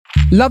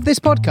Love this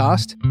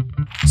podcast?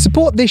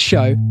 Support this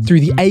show through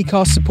the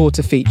Acast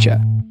supporter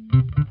feature.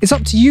 It's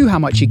up to you how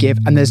much you give,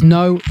 and there's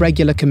no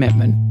regular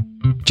commitment.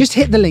 Just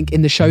hit the link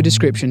in the show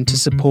description to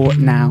support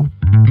now.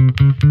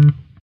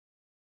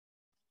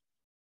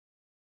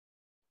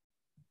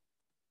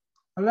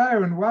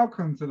 Hello and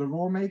welcome to the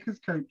Raw Makers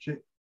Coaching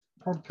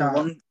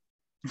podcast.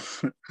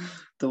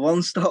 The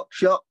one-stop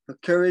shop for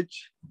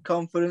courage,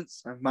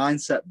 confidence and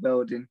mindset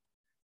building.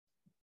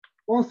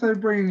 Also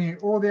bringing you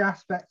all the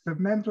aspects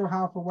of mental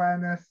health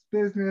awareness,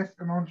 business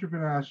and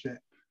entrepreneurship.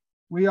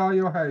 We are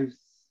your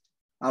hosts,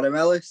 Adam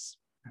Ellis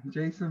and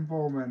Jason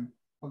Borman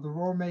of the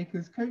Raw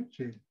Makers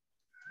Coaching.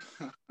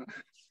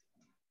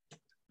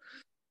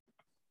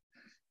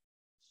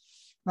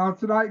 Now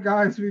tonight,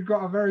 guys, we've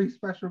got a very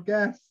special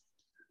guest.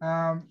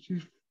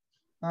 She's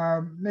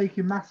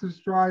making massive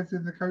strides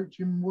in the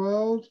coaching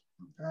world.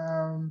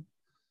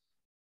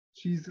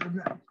 She's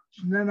an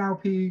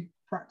NLP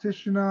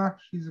practitioner.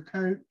 She's a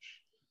coach.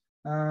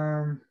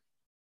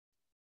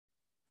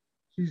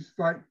 She's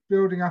like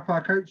building up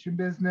our coaching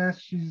business.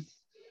 She's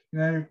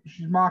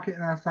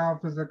marketing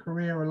herself as a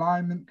career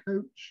alignment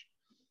coach.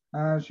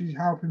 She's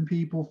helping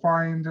people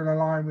find and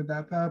align with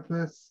their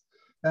purpose,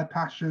 their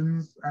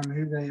passions, and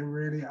who they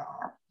really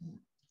are.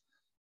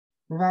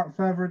 Without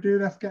further ado,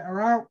 let's get her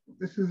out.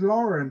 This is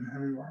Lauren,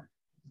 everyone.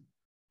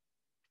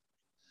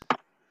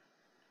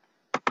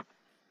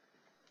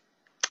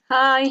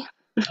 Hi.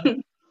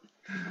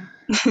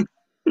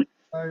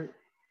 So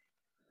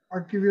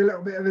I'll give you a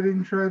little bit of an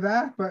intro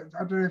there, but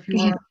I don't know if you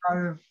want to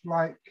kind of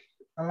like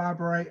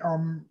elaborate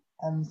on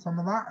some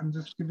of that and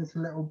just give us a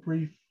little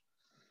brief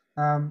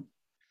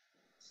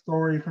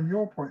story from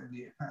your point of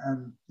view.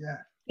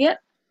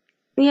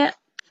 Yeah.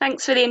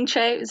 Thanks for the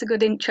intro. It was a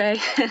good intro.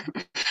 So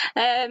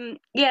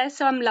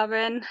I'm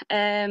Lauren.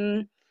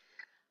 I'm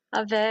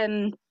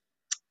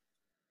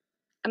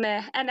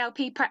a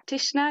NLP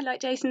practitioner, like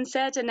Jason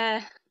said, and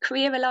a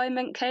career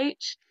alignment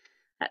coach.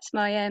 That's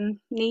my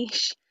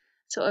niche,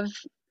 sort of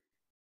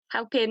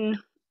helping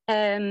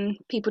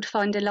people to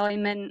find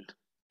alignment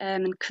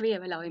and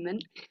career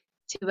alignment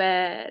to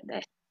their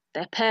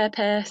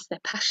purpose, their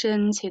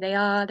passions, who they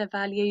are, their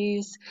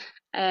values,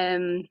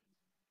 and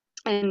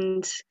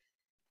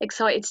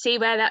excited to see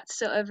where that's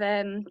sort of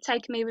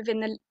taken me within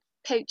the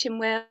coaching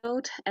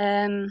world.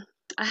 I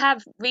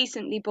have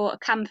recently bought a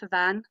camper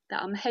van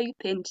that I'm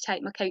hoping to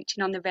take my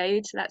coaching on the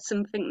road. So that's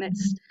something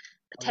that's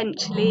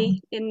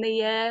potentially in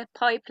the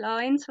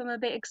pipeline. So I'm a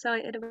bit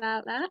excited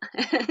about that.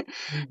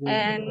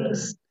 And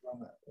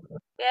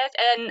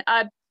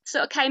I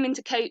sort of came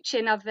into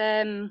coaching.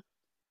 I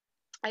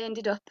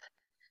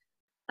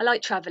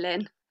like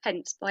traveling,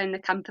 hence buying the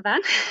camper van.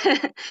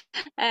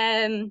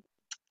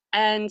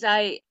 And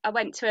I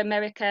went to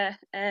America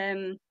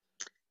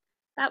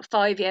about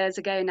 5 years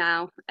ago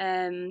now.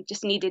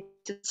 Just needed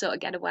to sort of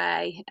get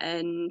away.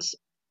 And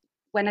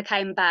when I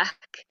came back,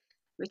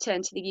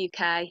 returned to the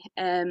UK,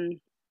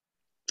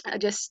 I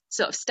just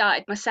sort of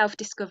started my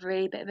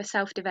self-discovery, a bit of a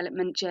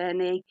self-development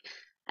journey.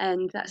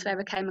 And that's where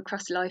I came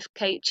across life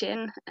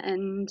coaching,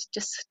 and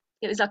just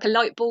it was like a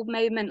light bulb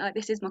moment, like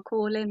this is my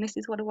calling, this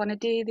is what I want to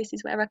do, this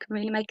is where I can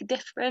really make a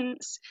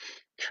difference,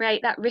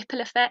 create that ripple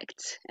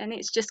effect, and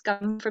it's just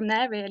gone from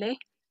there really.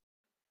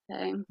 So,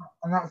 and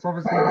that's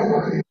obviously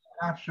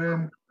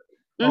passion,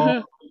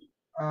 or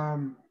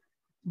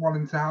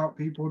wanting to help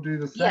people do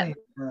the same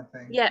kind of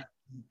thing.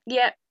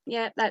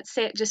 Yeah, that's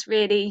it. Just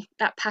really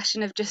that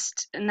passion of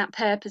just, and that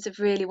purpose of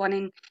really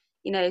wanting,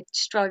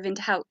 striving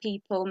to help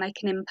people,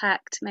 make an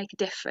impact, make a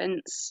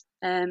difference,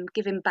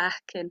 giving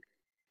back, and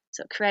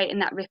sort of creating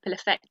that ripple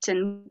effect.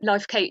 And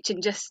life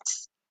coaching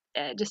just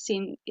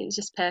seemed, it was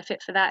just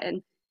perfect for that.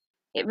 And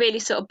it really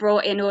sort of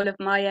brought in all of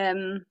my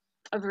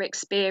other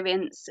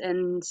experience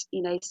and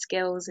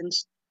skills and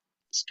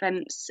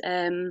strengths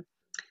that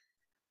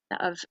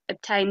I've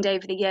obtained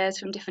over the years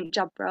from different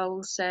job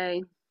roles.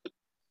 So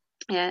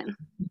yeah,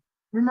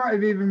 we might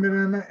have even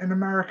been in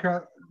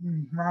America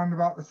around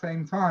about the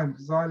same time,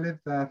 because I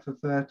lived there for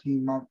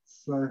 13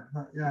 months. So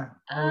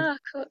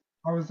cool.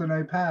 I was an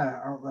au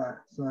pair out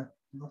there, so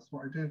that's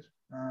what I did.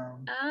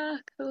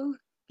 Cool.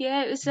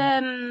 Yeah, it was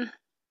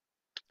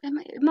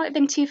it might have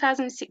been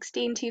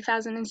 2016,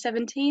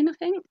 2017, I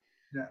think.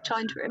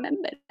 Trying to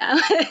remember now.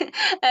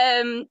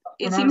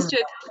 It seems to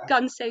have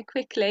gone so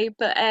quickly,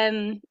 but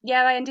I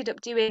ended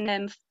up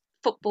doing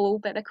football,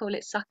 but they call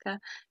it soccer,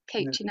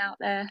 coaching out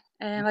there.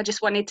 I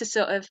just wanted to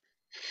sort of,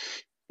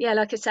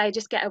 like I say,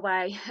 just get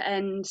away,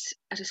 and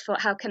I just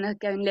thought, how can I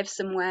go and live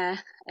somewhere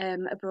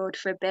abroad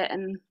for a bit?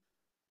 And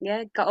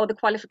got all the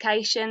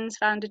qualifications,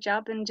 found a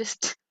job, and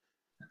just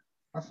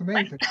that's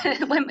amazing.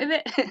 Went with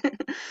it.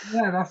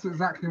 Yeah, that's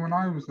exactly when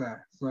I was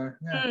there. So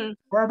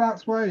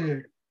Whereabouts were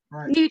you?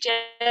 Right. New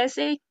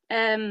Jersey.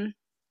 No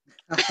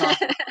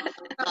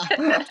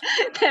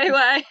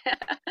way.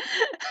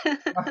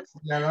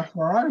 That's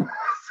where I was.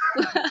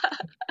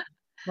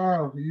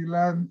 Wow, you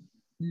learn.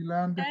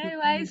 No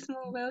way,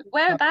 small world.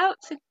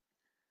 Whereabouts?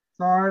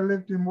 So I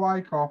lived in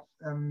Wyckoff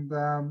and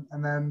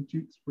then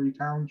Tewkesbury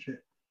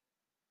Township.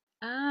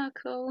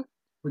 Cool.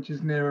 which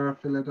is nearer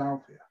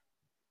Philadelphia.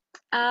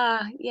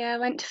 Yeah, I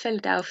went to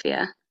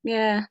Philadelphia.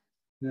 Yeah.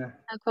 Yeah,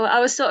 Cool. I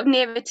was sort of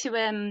nearer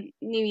to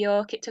New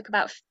York. It took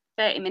about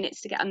 30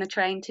 minutes to get on the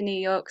train to New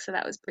York, so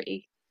that was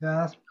pretty yeah,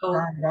 that's cool.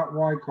 around about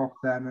Wyckoff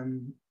then,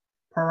 and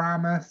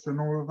Paramus and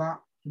all of that.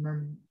 Do you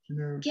remember? Do you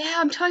know? Yeah,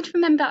 I'm trying to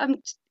remember.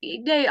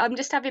 I'm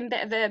just having a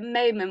bit of a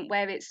moment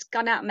where it's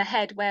gone out of my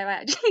head where I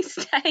actually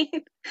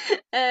stayed.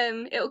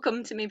 It'll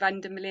come to me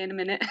randomly in a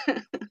minute.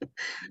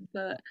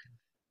 But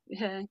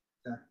yeah.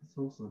 Yeah, it's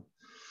awesome.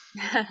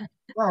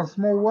 Wow,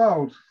 small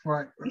world.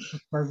 Like that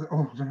just says it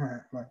all, doesn't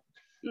it? Like,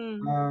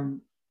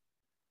 Mm.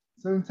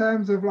 so in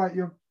terms of like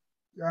your,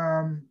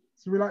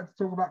 so we like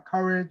to talk about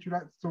courage. We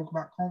like to talk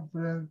about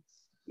confidence.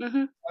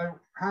 Mhm. So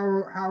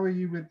how are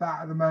you with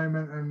that at the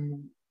moment,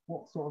 and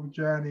what sort of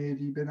journey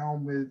have you been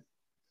on with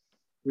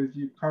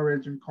your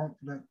courage and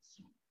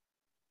confidence?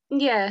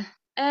 Yeah.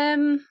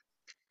 I'd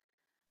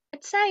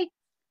say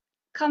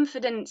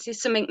confidence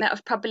is something that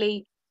I've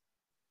probably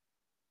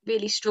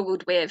really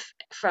struggled with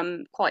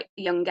from quite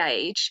a young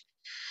age.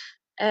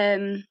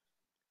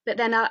 But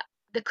then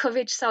the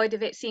courage side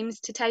of it seems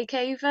to take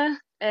over.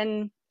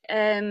 And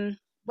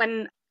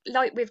when,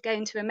 like with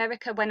going to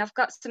America, when I've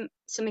got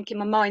something in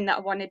my mind that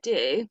I want to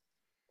do,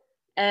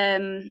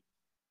 um,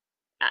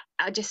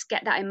 I just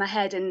get that in my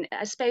head, and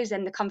I suppose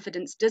then the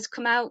confidence does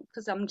come out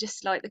because I'm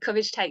just like the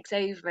courage takes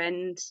over,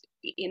 and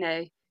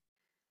I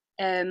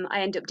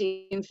end up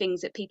doing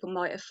things that people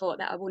might have thought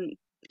that I wouldn't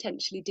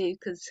potentially do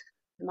because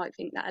they might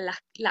think that I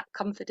lack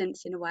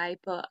confidence in a way.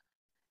 But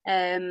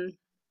um,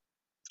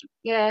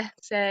 yeah,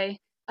 so I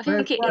But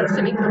think it's it like, is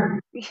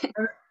something.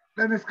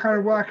 then it's kind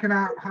of working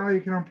out how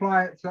you can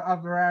apply it to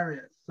other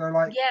areas. So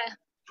like Yeah, yeah,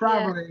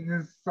 traveling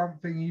is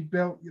something you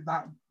built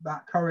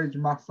that courage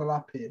muscle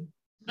up in.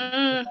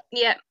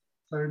 yeah,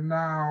 So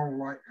now,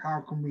 like,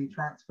 how can we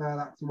transfer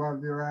that to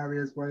other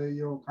areas where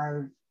you're kind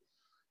of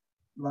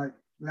like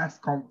less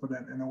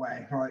confident in a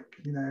way? Like,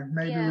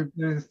 maybe yeah, we're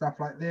doing stuff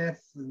like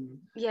this and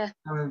yeah,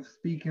 kind of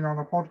speaking on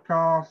a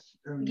podcast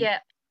and yeah,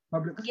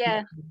 public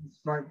yeah, speaking is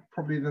like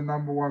probably the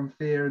number one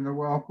fear in the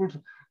world.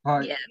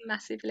 Like, yeah,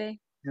 massively.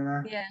 you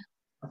know, Yeah.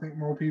 I think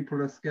more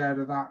people are scared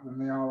of that than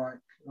they are like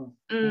of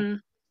Mm.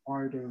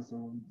 spiders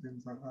or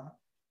things like that.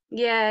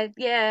 Yeah,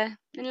 yeah.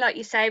 And like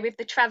you say, with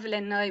the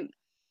traveling, like,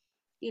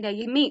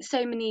 you meet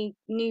so many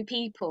new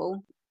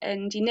people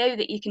and you know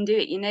that you can do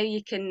it. You know,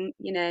 you can,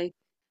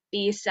 be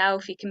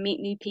yourself, you can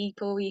meet new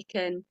people, you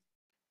can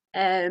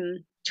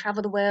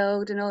travel the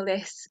world and all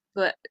this.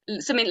 But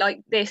something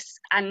like this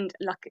and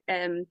like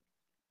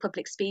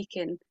public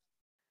speaking,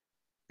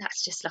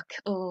 that's just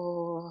like,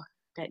 oh,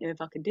 I don't know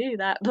if I can do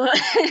that. But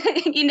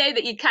you know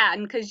that you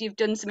can because you've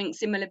done something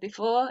similar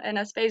before. And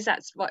I suppose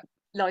that's what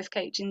life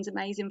coaching's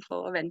amazing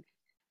for, and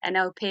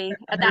NLP.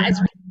 That has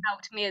really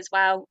helped me as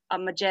well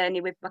on my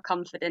journey with my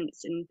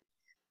confidence and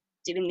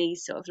doing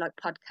these sort of like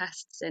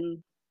podcasts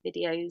and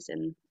videos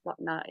and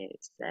whatnot.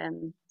 It's Yeah,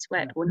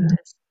 worked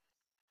wonders.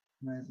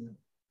 amazing.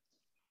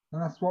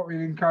 And that's what we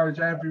encourage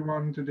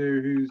everyone to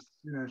do who's,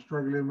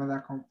 struggling with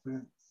their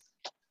confidence.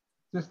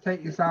 Just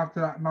take yourself to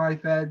that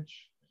knife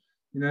edge,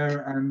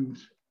 and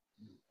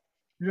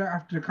you don't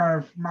have to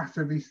kind of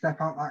massively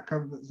step out that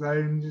comfort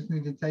zone. You just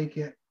need to take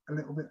it a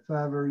little bit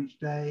further each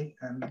day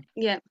and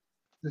Yeah,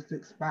 just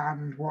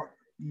expand what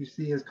you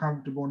see as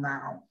comfortable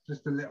now,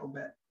 just a little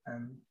bit.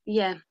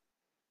 yeah,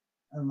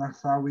 And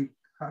that's how we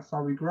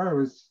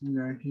grow as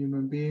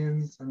human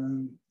beings,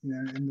 and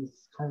in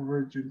this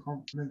coverage and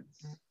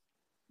confidence.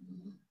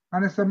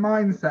 And it's a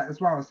mindset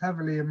as well. It's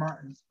heavily a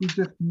mind. We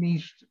just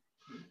niched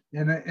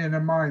in a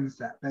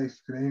mindset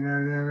basically.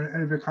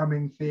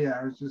 Overcoming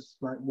fear is just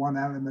like one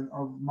element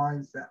of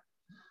mindset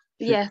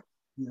shift. yeah,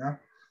 You know,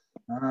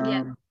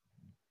 yeah,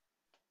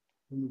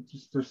 and we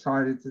just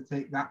decided to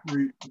take that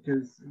route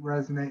because it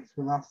resonates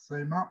with us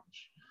so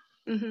much.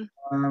 hmm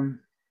Um,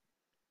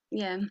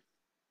 yeah,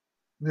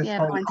 this yeah.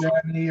 whole Mine's,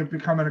 journey of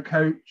becoming a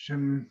coach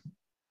and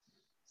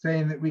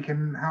saying that we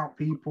can help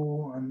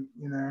people and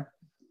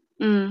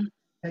mm,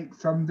 take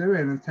some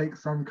doing and take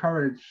some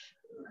courage,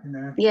 you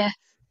know yeah,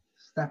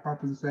 step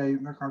up and say,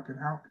 look, I can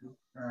help you.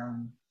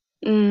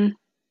 mm,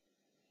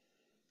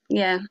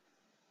 yeah,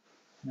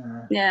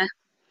 Yeah. yeah.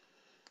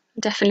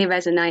 Definitely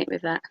resonate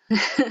with that.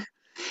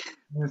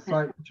 And it's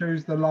like we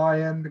chose the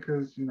lion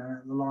because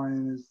the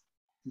lion is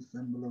the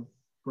symbol of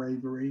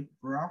bravery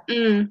for us,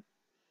 mm,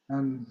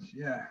 and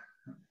yeah,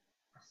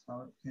 that's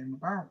how it came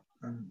about.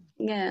 And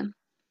yeah.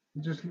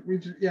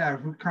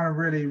 we kind of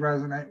really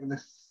resonate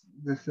with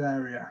this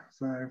area.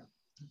 So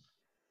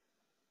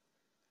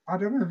I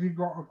don't know if you've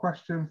got a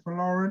question for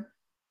Lauren.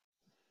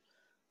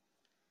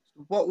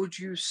 What would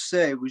you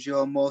say was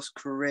your most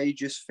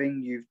courageous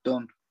thing you've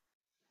done?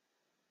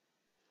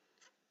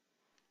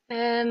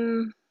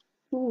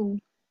 Ooh,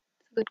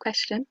 good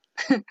question.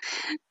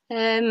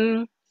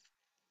 um,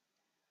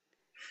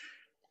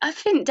 I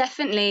think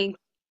definitely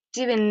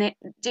doing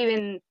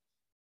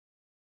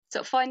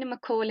sort of finding my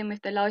calling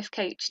with the life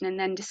coaching and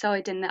then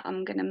deciding that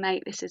I'm going to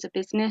make this as a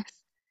business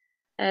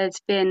has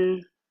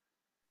been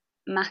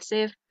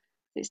massive.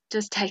 It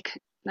does take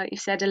like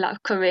you've said, a lot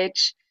of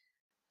courage,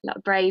 a lot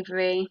of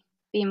bravery,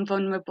 being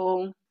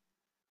vulnerable,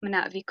 coming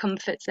out of your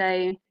comfort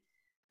zone,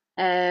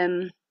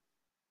 um,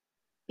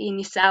 being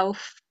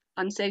yourself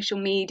on social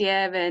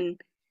media, and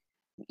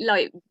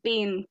like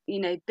being,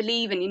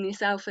 believing in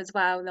yourself as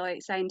well,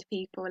 like saying to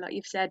people, like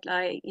you've said,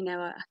 like,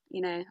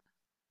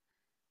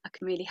 I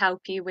can really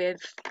help you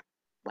with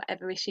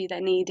whatever issue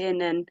they're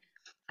needing and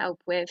help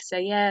with. So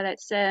yeah,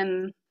 that's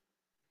it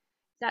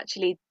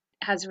actually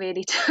has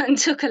really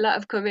took a lot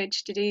of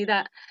courage to do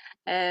that.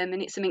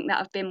 And it's something that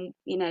I've been,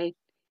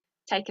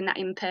 taking that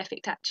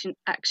imperfect action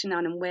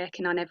on and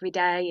working on every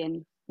day,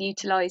 and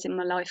utilising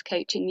my life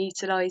coaching,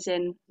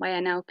 utilising my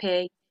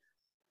NLP,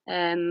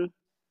 to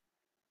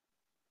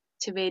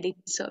really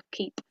sort of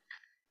keep,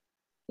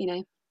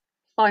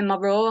 find my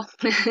raw.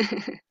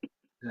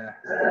 Yeah.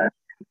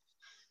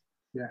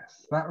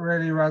 Yes, that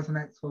really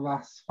resonates with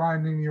us.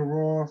 Finding your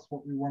raw is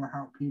what we want to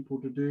help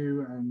people to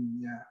do, and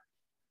yeah,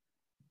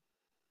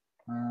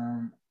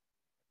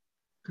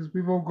 because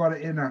we've all got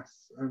it in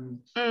us, and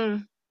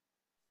it's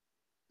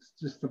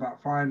just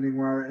about finding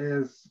where it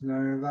is.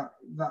 That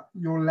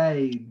your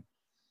lane.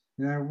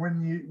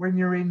 When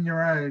you're in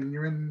your own,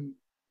 you're in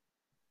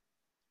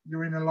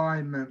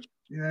alignment.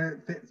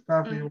 It fits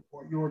perfectly with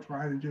what you're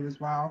trying to do as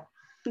well.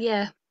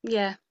 Yeah.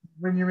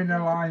 When you're in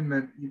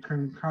alignment, you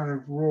can kind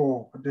of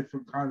roar a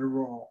different kind of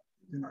roar.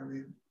 You know what I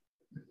mean?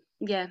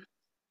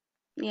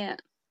 Yeah.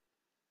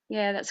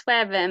 That's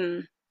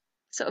where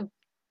sort of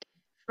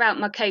throughout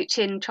my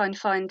coaching, trying to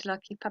find,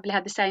 like you probably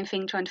had the same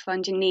thing, trying to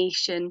find your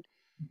niche, and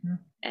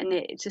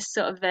it just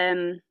sort of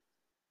the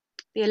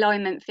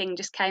alignment thing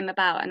just came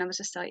about, and I was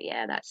just like,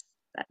 yeah, that's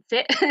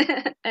it.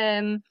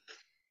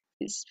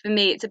 For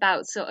me, it's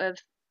about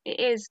it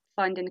is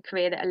finding a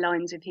career that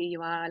aligns with who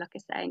you are, like I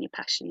say, and your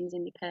passions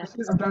and your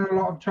purpose. I've done a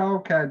lot of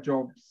childcare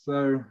jobs,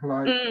 so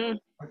like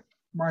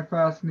my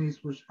first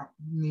niche was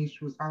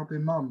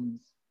helping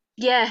mums.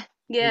 Yeah.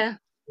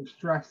 With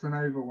stress and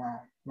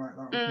overwhelm. Like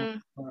that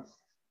was my first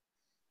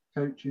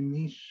coaching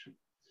niche.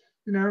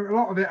 A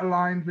lot of it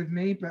aligned with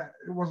me, but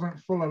it wasn't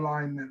full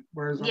alignment.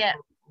 Whereas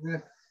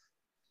this,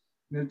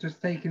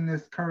 just taking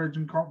this courage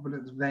and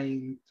confidence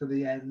vein to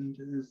the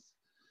end is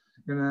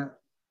gonna,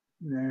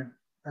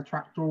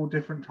 attract all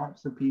different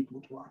types of people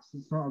to us.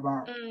 It's not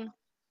about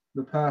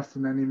the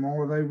person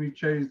anymore. Although we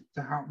chose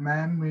to help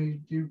men, we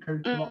do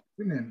coach a lot of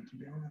women, to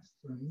be honest.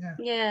 And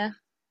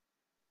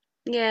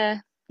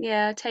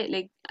I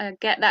totally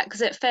get that,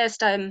 because at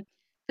first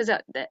because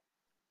I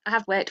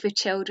have worked with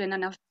children,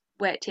 and I've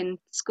worked in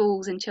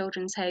schools and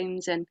children's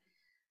homes, and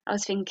I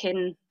was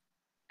thinking,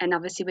 and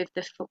obviously with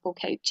the football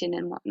coaching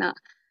and whatnot,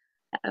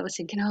 I was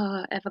thinking,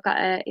 have I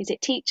got is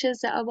it teachers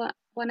that I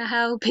want to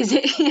help? Is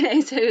it,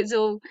 so it's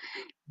all,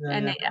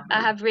 I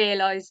have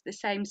realised the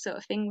same sort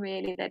of thing,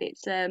 really, that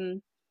it's, I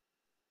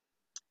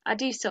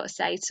do sort of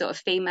say sort of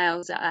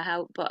females that I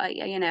help, but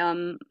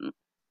I'm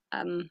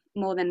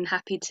more than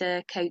happy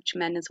to coach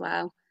men as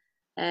well.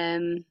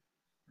 And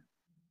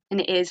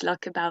it is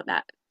like about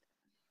that,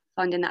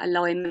 finding that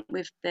alignment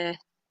with the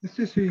it's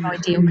just who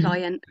ideal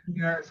client.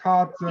 It's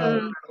hard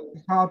to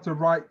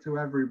write to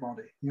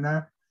everybody,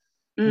 and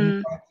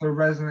you have to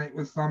resonate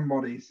with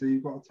somebody, so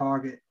you've got to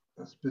target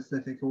a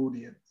specific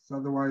audience.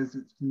 Otherwise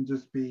it can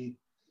just be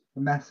a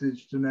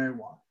message to no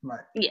one.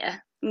 Like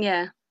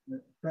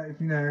but if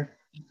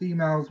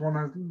females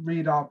want to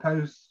read our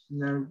posts,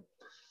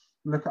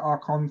 look at our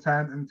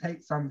content and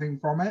take something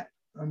from it,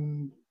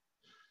 and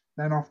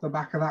then off the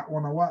back of that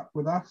want to work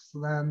with us,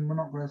 then we're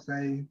not going to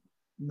say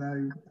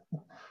no.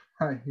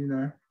 Hey, we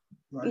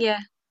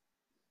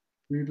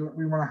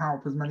want to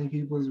help as many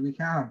people as we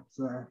can.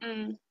 So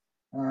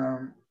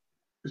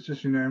it's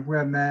just,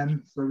 we're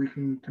men, so we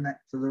can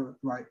connect to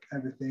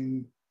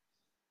everything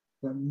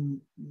that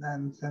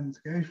men tend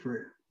to go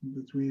through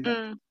between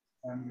it.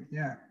 And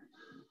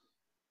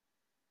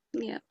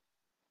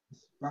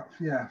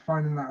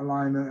finding that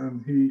alignment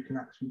and who you can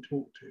actually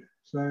talk to.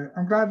 So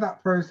I'm glad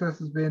that process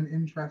has been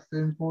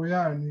interesting for you,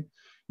 and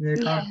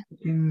kind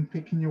of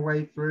picking your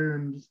way through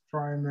and just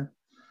trying to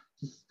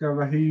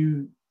discover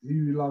who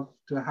you love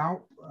to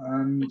help.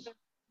 And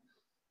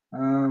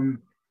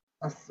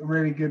that's a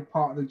really good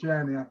part of the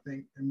journey, I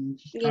think, and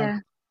just kind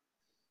of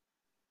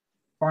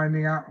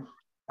finding out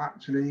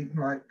actually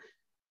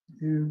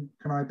who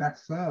can I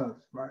best serve,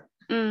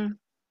 and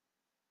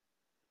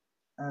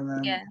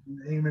then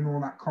aiming all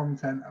that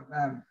content at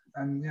them.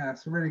 And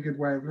it's a really good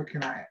way of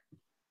looking at it.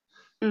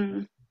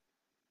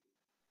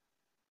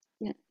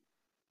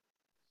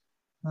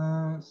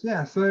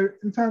 So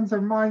in terms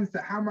of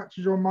mindset, how much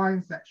has your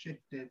mindset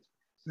shifted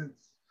since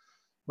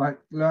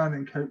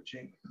learning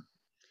coaching?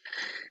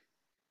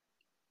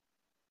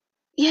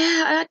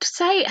 I'd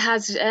say it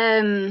has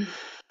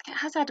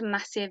had a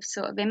massive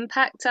sort of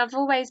impact. I've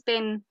always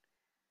been,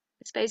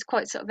 I suppose,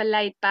 quite sort of a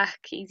laid back,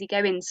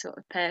 easygoing sort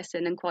of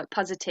person, and quite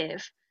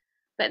positive.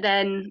 But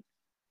then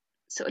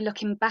sort of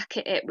looking back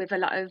at it with a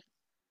lot of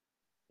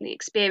the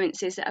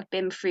experiences that I've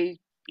been through,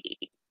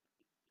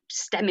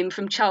 stemming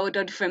from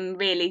childhood, from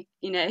really,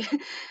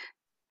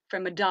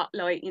 from a dot,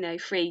 like,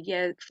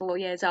 4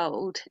 years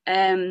old.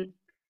 There's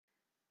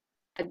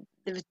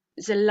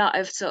a lot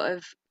of sort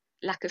of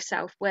lack of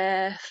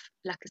self-worth,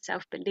 lack of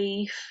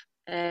self-belief,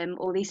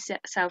 all these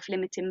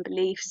self-limiting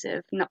beliefs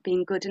of not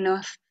being good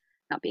enough,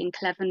 not being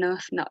clever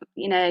enough, not,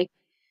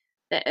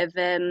 that have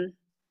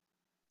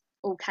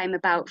all came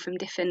about from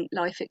different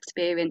life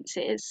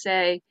experiences.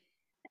 So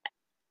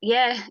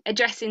yeah,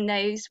 addressing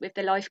those with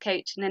the life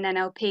coaching and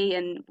NLP,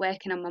 and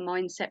working on my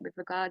mindset with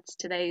regards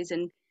to those,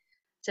 and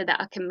so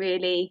that I can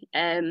really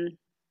have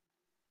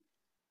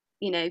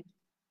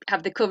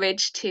the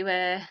courage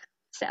to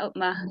set up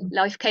my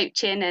life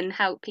coaching and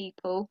help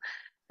people.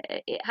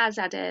 It has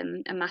had a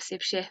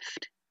massive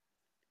shift.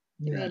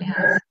 It really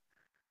has.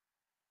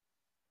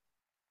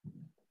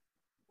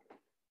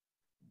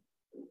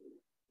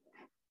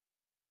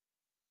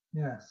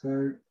 Yeah,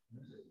 so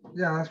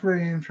yeah, that's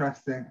really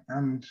interesting,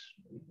 and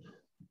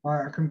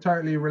I can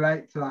totally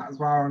relate to that as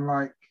well. And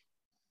like,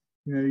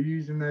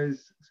 using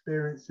those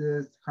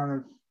experiences to kind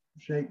of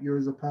shape you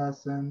as a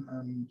person.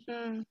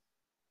 And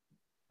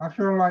I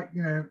feel like,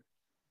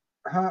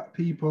 hurt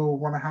people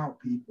want to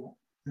help people.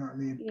 You know what I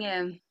mean?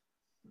 Yeah.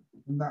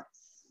 And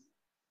that's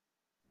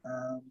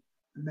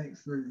it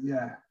makes the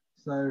yeah.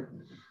 So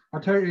I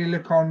totally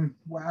look on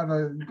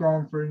whatever you've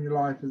gone through in your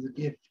life as a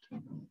gift.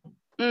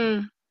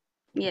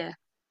 Yeah.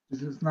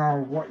 Because it's now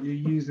what you're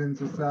using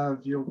to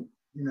serve your,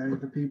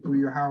 the people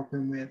you're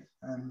helping with,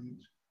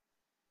 and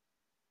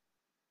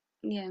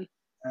yeah,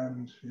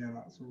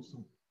 that's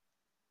awesome.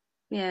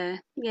 Yeah,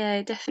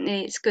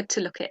 definitely. It's good to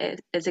look at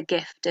it as a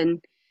gift,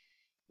 and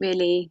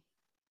really,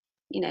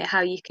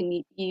 how you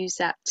can use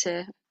that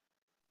to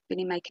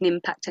really make an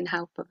impact and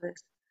help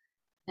others.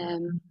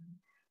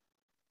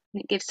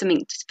 It gives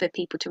something for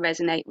people to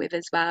resonate with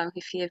as well,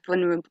 if you're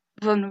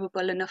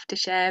vulnerable enough to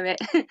share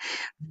it.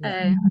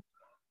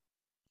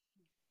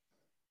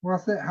 Well,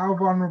 that's it. How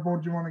vulnerable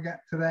do you want to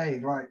get today?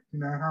 Like,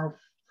 how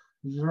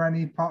is there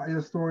any part of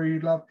your story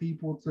you'd love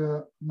people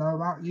to know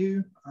about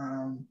you?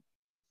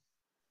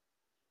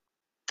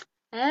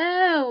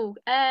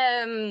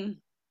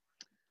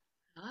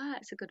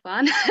 That's a good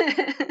one.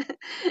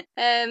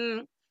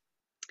 I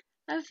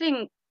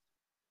think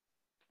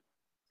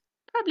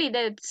probably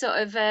the sort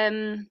of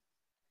I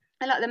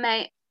like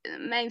the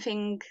main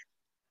thing.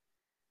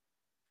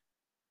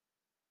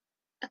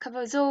 Like, I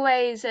was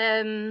always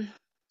suppose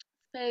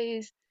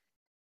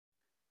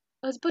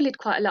I was bullied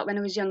quite a lot when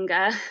I was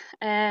younger.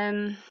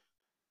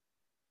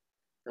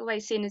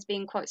 Always seen as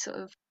being quite sort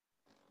of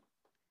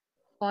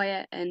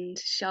quiet and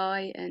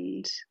shy,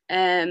 and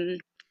I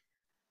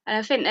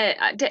think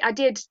that I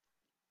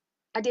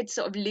did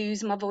sort of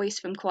lose my voice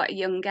from quite a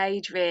young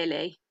age,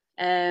 really.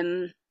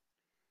 I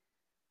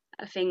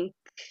think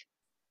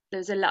there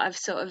was a lot of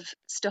sort of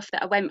stuff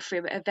that I went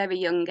through at a very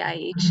young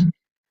age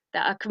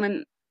that I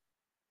can.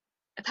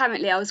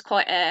 Apparently, I was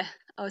quite a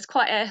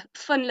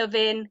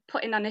fun-loving,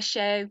 putting on a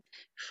show,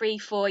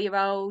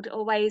 3-4-year-old,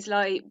 always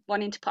like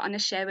wanting to put on a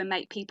show and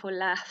make people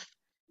laugh.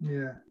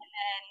 Yeah.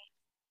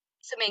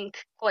 Something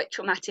quite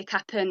traumatic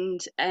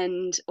happened,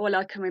 and all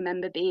I can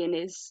remember being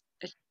is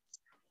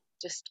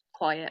just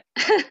quiet.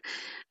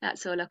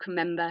 That's all I can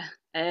remember.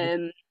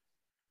 And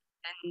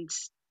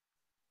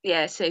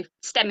yeah, so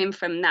stemming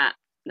from that,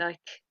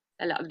 like,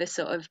 a lot of the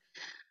sort of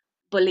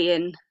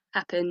bullying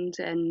happened,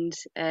 and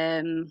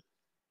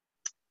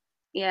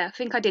I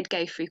think I did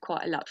go through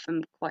quite a lot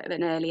from quite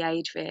an early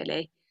age,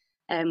 really,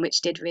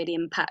 which did really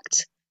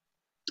impact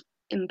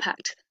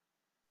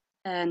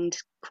and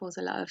cause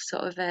a lot of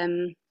sort of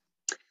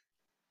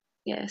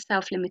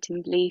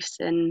self-limiting beliefs.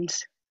 And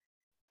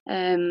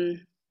I've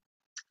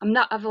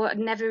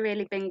never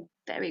really been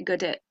very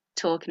good at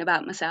talking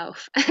about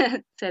myself,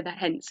 so that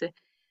hence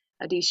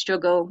I do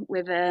struggle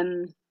with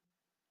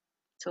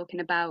talking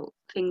about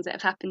things that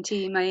have happened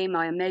to me,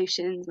 my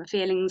emotions, my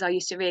feelings. I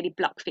used to really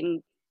block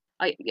things.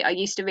 I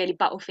used to really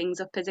bottle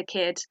things up as a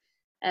kid.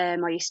 I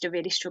used to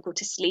really struggle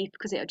to sleep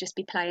because it would just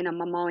be playing on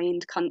my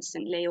mind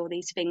constantly, all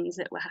these things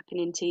that were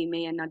happening to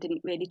me, and I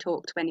didn't really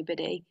talk to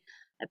anybody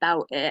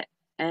about it.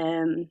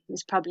 It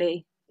was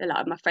probably a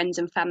lot of my friends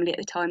and family at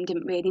the time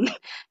didn't really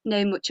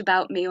know much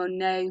about me or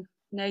know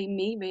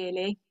me,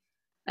 really.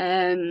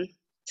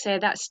 So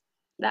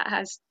that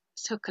has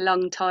took a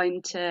long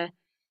time to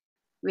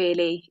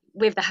really,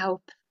 with the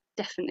help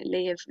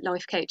definitely of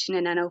life coaching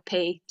and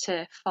NLP,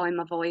 to find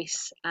my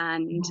voice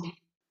and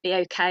be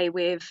okay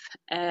with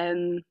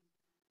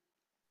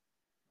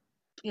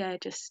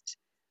just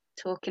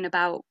talking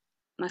about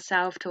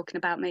myself, talking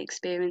about my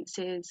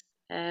experiences,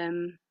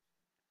 and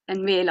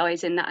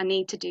realizing that I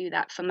need to do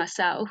that for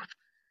myself,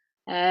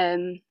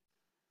 and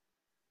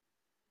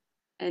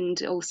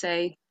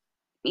also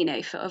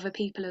for other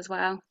people as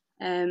well.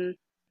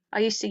 I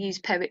used to use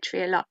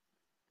poetry a lot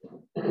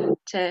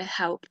to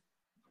help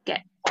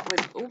get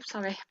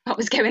what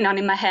was going on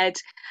in my head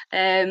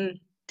down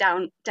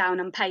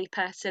on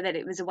paper, so that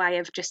it was a way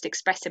of just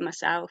expressing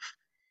myself,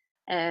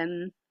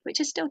 which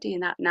is still doing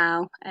that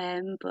now,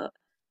 but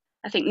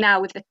I think now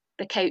with the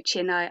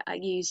coaching, I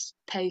use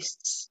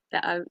posts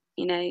that I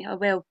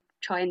will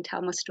try and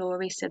tell my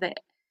story, so that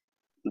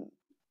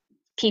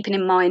keeping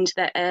in mind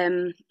that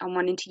I'm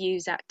wanting to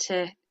use that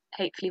to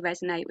hopefully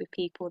resonate with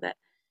people that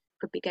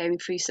could be going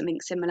through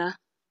something similar.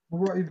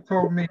 Well, what you've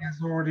told me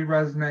has already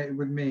resonated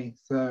with me.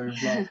 So,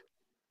 like,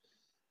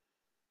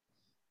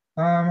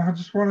 I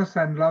just want to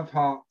send love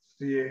hearts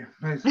to you,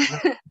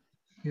 basically.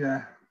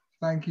 Yeah.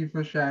 Thank you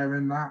for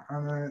sharing that. I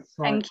know it's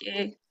like, Thank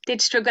you.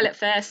 Did struggle at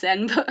first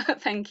then,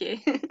 but thank you.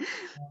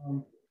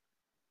 um,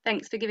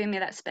 Thanks for giving me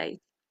that space.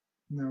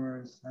 no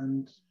worries.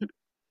 And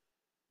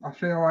I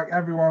feel like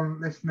everyone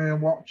listening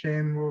and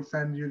watching will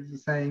send you the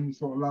same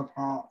sort of love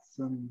hearts.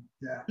 And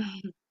yeah,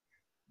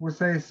 we'll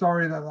say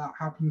sorry that that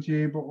happened to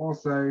you, but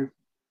also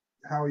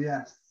hell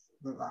yes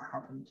that that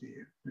happened to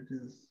you,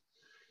 because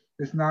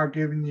it's now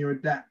giving you a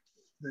depth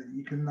that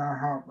you can now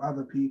help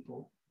other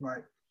people.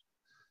 Like,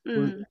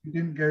 if you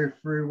didn't go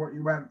through what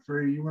you went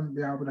through, you wouldn't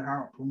be able to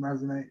help and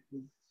resonate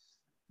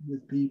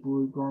with people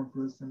who've gone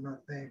through a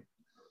similar thing.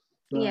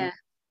 So,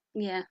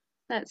 yeah,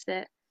 that's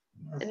it.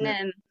 that's And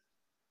it.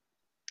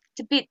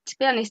 to be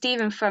honest,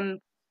 even from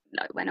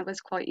like when I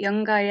was quite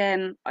young,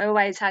 I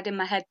always had in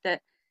my head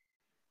that,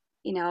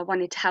 you know, I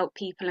wanted to help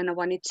people and I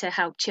wanted to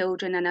help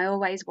children, and I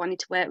always wanted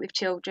to work with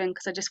children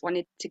because I just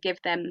wanted to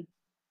give them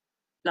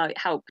like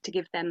help, to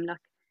give them like,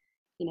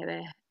 you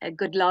know, a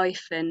good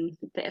life and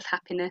a bit of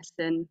happiness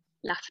and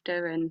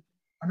laughter and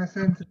it's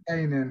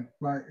entertaining.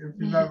 Like, if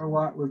you've ever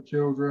worked with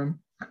children,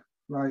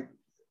 like,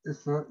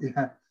 it's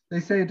yeah. They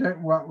say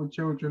don't work with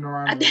children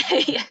or animals.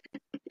 yeah,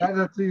 They're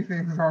the two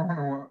things I want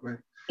to work with.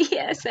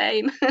 yeah,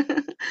 same.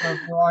 A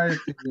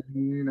variety, and,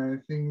 you know,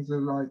 things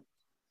are like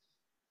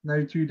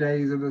no 2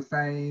 days are the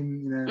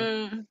same. You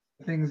know,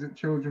 things that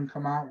children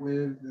come out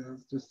with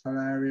is just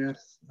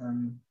hilarious,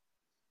 and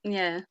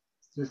Yeah.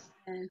 it's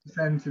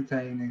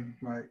entertaining,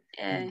 like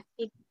Yeah.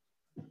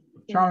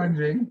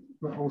 challenging,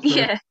 but also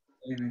Yeah.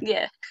 entertaining.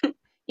 Yeah.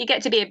 You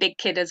get to be a big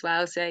kid as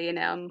well, so you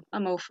know,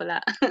 I'm all for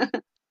that.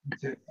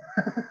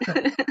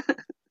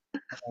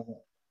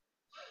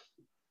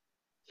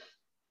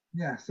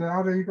 Yeah, so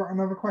Ada, you got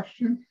another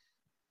question?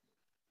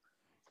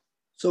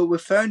 So we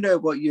found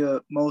out what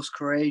your most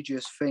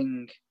courageous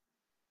thing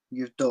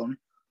you've done.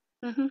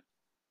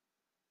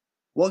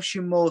 What's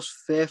your most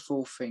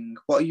fearful thing?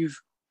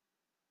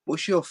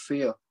 What's your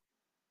fear?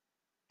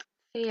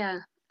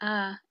 Fear.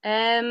 I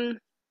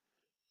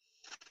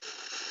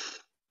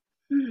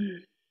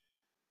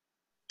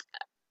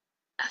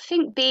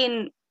think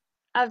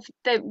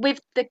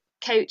with the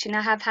coaching,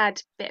 I have had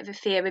a bit of a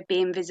fear of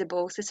being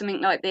visible. So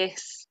something like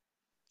this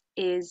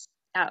is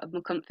out of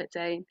my comfort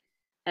zone.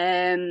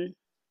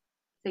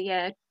 So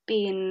yeah,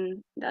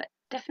 being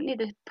definitely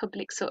the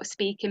public sort of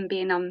speaking,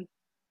 being on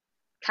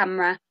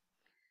camera.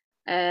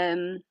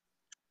 That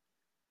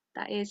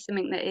is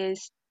something it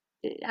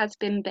has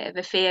been a bit of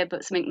a fear,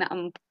 but something that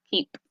I'm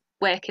keep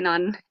working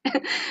on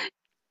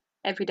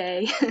every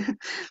day. So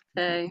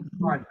yeah.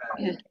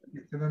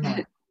 Get to the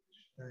night.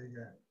 There you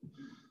go.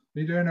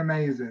 You're doing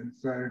amazing,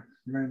 so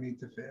no need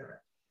to fear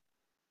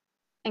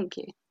it. Thank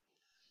you.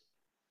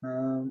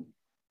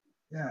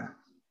 Yeah,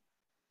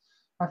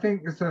 I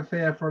think it's a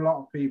fear for a lot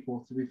of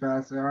people, to be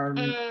fair. So I'm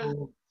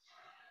sure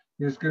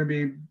there's going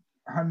to be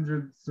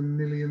hundreds and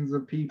millions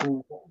of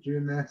people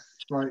watching this,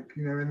 like,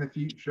 you know, in the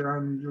future,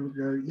 and you'll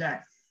go,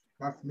 yes,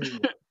 that's me.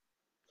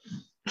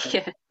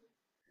 Yeah.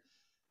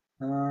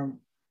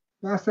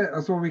 That's it.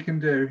 That's all we can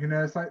do. You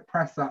know, it's like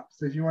press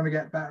ups. If you want to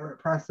get better at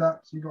press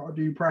ups, you got to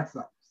do press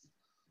ups.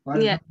 Like,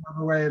 there's no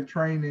other way of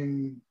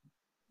training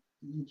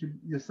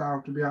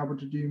yourself to be able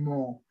to do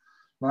more,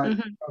 like,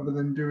 other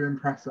than doing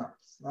press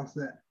ups. That's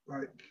it.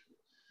 Like,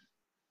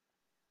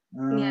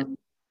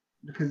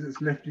 because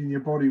it's lifting your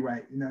body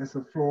weight. You know, it's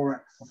a floor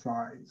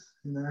exercise.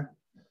 You know,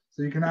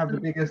 so you can have the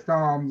biggest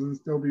arms and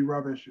still be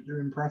rubbish at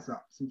doing press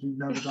ups if you've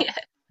never done.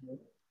 Yeah.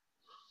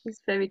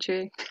 It's very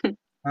true.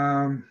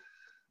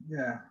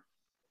 Yeah.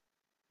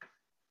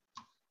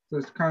 So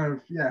it's kind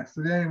of,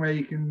 so the only way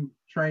you can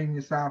train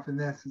yourself in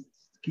this is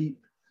to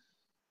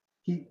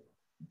keep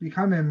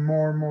becoming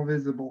more and more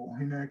visible,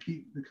 you know,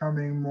 keep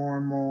becoming more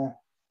and more,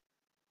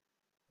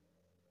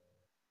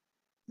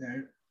 you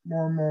know,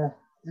 more and more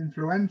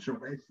influential,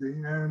 basically,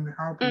 you know, and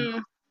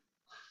helping.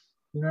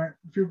 You know,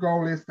 if your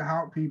goal is to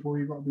help people,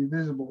 you've got to be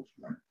visible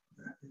to them.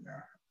 You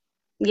know.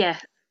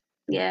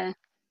 Yeah.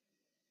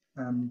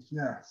 And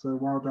so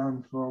well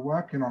done for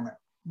working on it.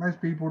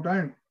 Most people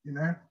don't, you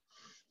know.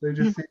 They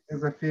just see it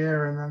as a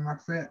fear, and then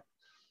that's it.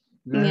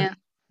 You know,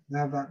 they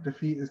have that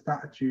defeatist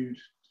attitude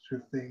to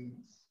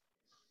things.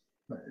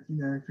 But you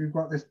know, if you've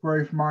got this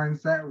growth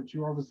mindset, which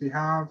you obviously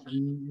have,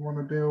 and you want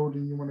to build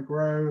and you want to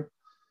grow,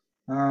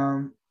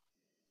 and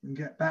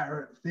get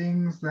better at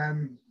things,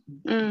 then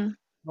you've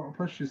got to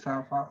push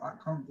yourself out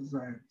that comfort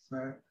zone.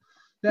 So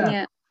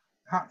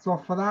hats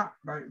off for that.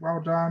 Like,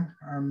 well done,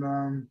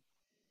 and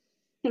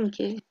thank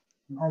you.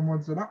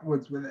 Onwards and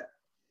upwards with it.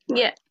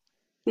 Right.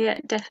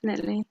 Yeah,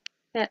 definitely.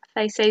 Yeah,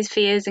 face those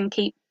fears and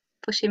keep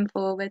pushing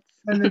forwards.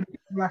 And they get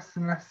less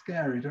and less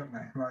scary, don't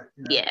they? Like,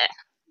 you know. Yeah,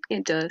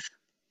 it does.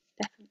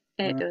 Definitely,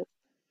 it does.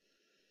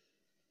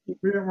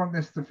 We don't want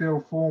this to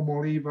feel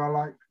formal either.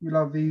 Like, we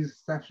love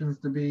these sessions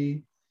to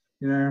be,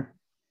 you know,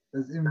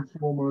 as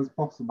informal as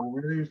possible.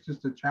 Really, it's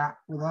just a chat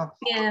with us.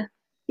 Yeah,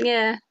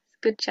 yeah, it's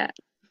a good chat.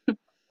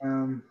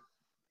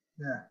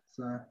 Yeah,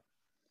 so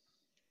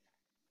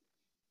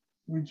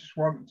we just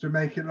want to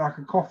make it like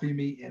a coffee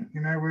meeting,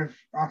 you know, with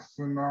us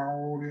and our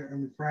audience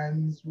and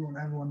friends. We want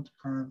everyone to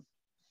kind of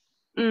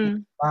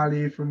Mm,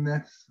 value from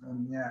this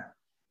and yeah,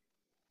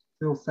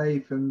 feel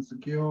safe and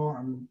secure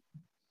and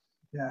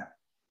yeah.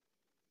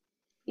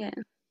 yeah.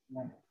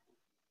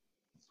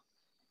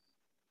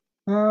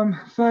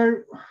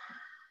 So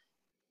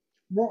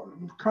what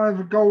kind of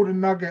a golden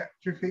nugget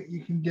do you think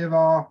you can give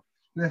our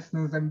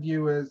listeners and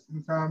viewers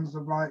in terms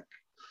of like,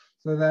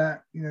 so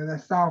they're, you know, they're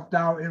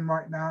self-doubting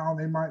right now,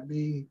 they might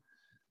be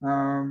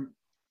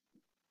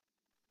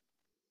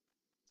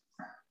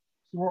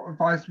so what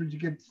advice would you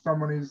give to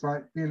someone who's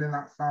like feeling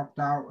that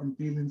self-doubt and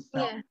feeling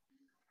stuck?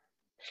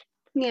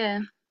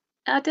 Yeah,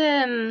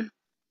 yeah.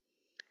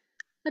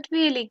 I'd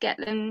really get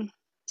them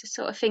to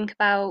sort of think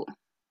about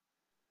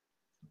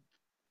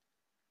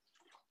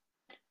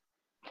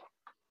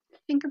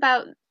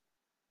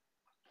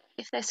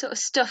if they're sort of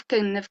stuck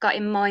and they've got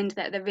in mind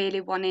that they're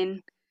really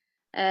wanting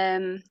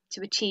to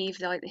achieve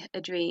like a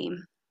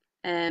dream.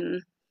 Really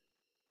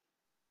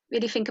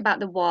think about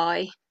the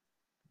why.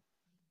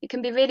 It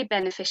can be really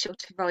beneficial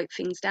to write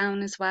things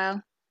down as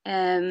well.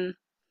 Or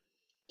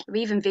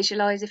even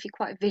visualize if you're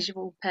quite a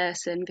visual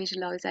person.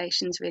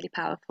 Visualization is really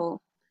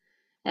powerful.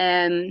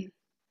 Um,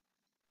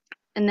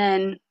 and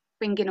then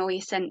bring in all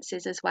your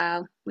senses as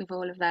well with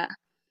all of that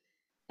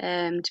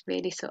to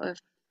really sort of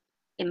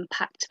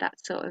impact that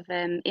sort of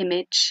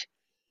image.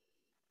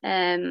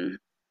 And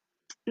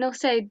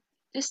also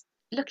just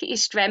look at your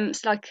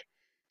strengths, like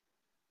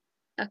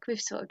we've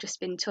sort of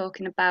just been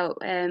talking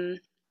about.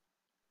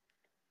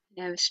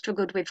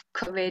 Struggled with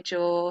courage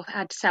or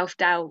had self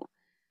doubt,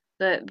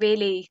 but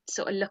really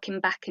sort of looking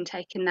back and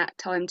taking that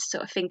time to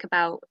sort of think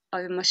about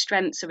either my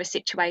strengths or a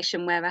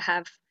situation where I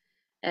have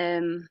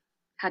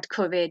had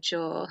courage,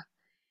 or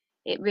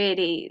it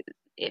really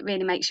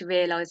makes you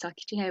realise, like,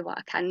 do you know what,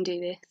 I can do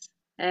this,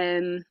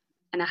 and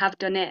I have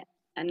done it,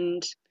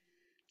 and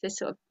the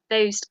sort of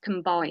those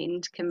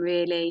combined can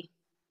really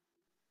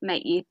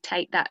make you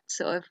take that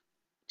sort of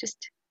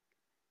just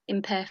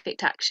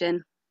imperfect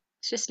action.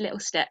 It's just little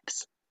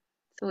steps.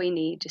 That's all you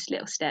need, just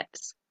little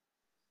steps.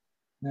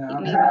 Yeah, Keep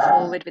moving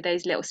forward with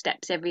those little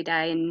steps every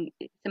day, and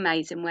it's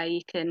amazing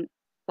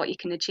what you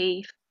can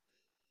achieve.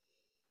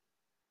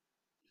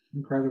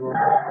 incredible.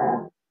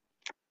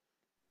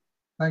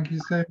 Thank you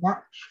so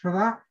much for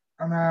that.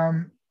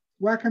 And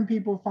where can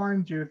people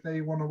find you if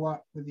they want to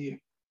work with you?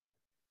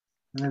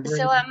 And they've really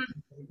So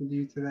with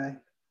you today.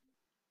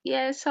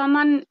 yeah, so I'm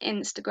on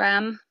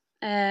Instagram.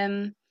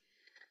 Named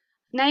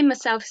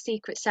myself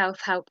Secret Self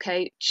Help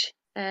Coach.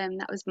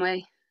 That was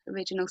my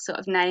original sort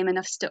of name, and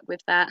I've stuck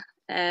with that.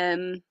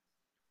 So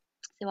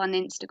on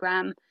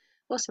Instagram,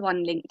 also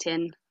on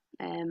LinkedIn,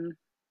 and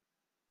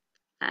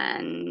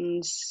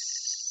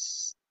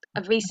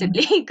I've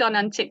recently gone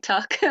on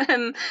TikTok.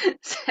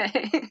 So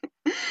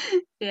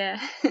yeah,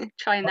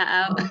 trying that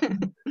out.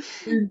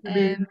 Seems to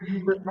be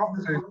but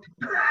not so.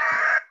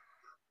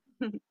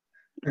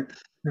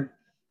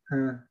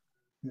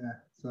 Yeah,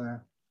 so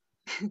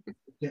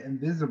get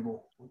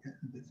invisible. We'll get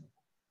invisible.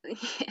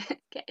 Yeah,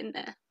 getting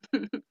there.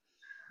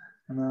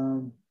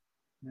 And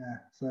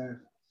so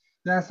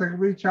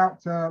reach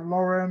out to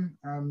Lauren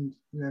and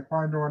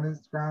find her on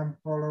Instagram,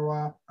 follow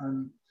her,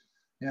 and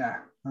yeah,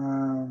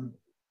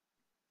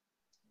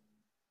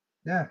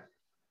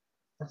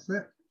 that's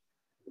it.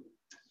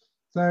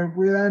 So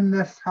we'll end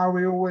this how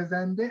we always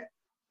end it.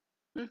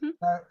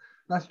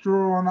 Let's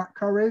draw on that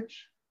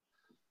courage.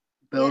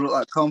 Build up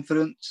that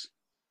confidence.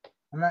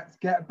 And let's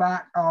get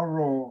back our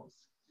roars.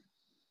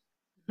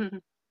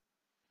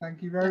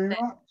 Thank you very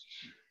much.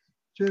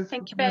 Cheers.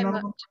 Thank you very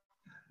much.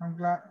 I'm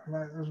glad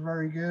that was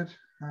very good.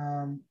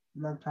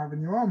 Loved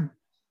having you on.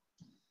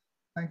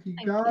 Thank you,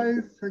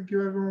 guys. Thank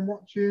you, everyone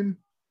watching.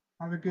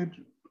 Have a good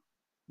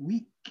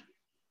week.